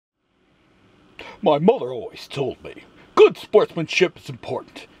My mother always told me, good sportsmanship is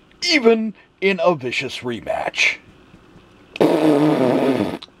important, even in a vicious rematch.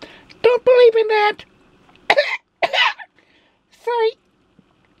 Don't believe in that. Sorry.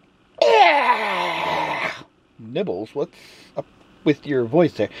 Nibbles, what's up with your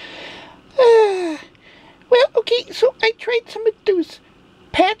voice there? Well, okay, so I tried some of those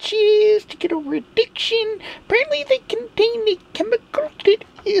patches to get over addiction. Apparently they contain a chemical that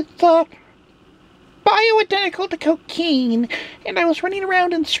is, bioidentical to cocaine. And I was running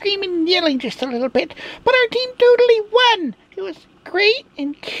around and screaming and yelling just a little bit. But our team totally won. It was great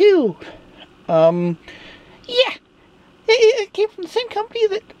and cool. Yeah. It came from the same company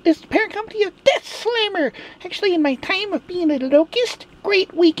that is the parent company of Death Slammer. Actually, in my time of being a locust,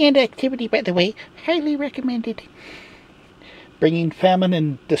 great weekend activity, by the way. Highly recommended. Bringing famine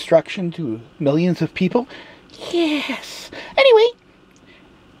and destruction to millions of people? Yes. Anyway,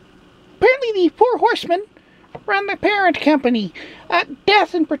 apparently the Four Horsemen run the parent company.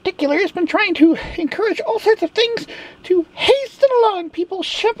 Death, in particular, has been trying to encourage all sorts of things to hasten along people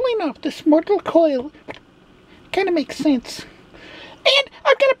shoveling off this mortal coil. Kind of makes sense. And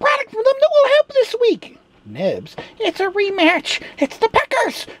I've got a product from them that will help this week. Nibs? It's a rematch. It's the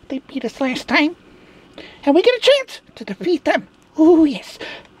Peckers. They beat us last time. And we get a chance to defeat them. Ooh, yes.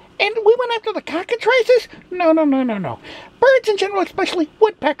 And we went after the cockatrices? No. Birds in general, especially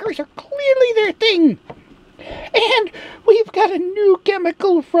woodpeckers, are clearly their thing. And we've got a new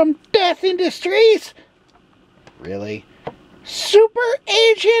chemical from Death Industries. Really? Super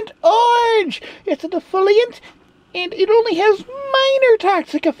Agent Orange. It's a defoliant, and it only has minor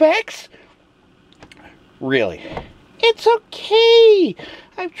toxic effects. Really? It's okay.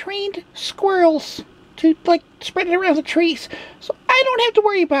 I've trained squirrels to, spread it around the trees, so I don't have to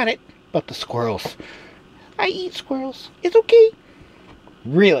worry about it. But the squirrels. I eat squirrels. It's okay.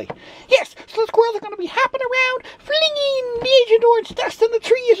 Really? Yes, so the squirrels are going to be hopping around, flinging the Agent Orange dust in the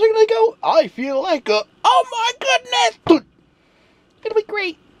trees. They're going to go, I feel like a, oh my goodness! It'll be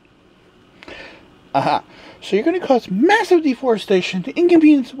great. Aha. So you're going to cause massive deforestation to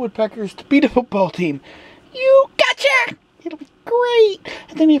inconvenience woodpeckers to beat a football team. You gotcha! It'll be great.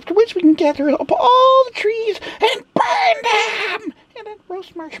 And then after which we can gather up all the trees and burn them! And then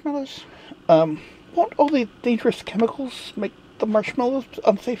roast marshmallows. Won't all the dangerous chemicals make the marshmallows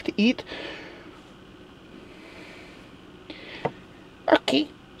unsafe to eat? Okay,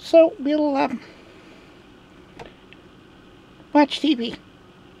 so we'll, watch TV.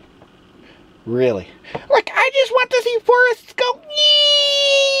 Really? I just want to see forests go.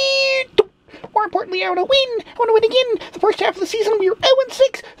 More importantly, I want to win. I want to win again. The first half of the season, we were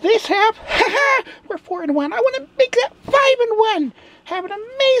 0-6. This half, we're 4-1. I want to make that 5-1. Have an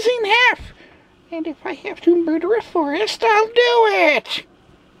amazing half. And if I have to murder a forest, I'll do it.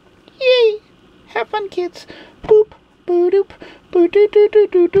 Yay. Have fun, kids. Boop, boo-doop,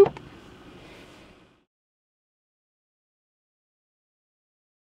 boo-doo-doo-doo-doo-doop.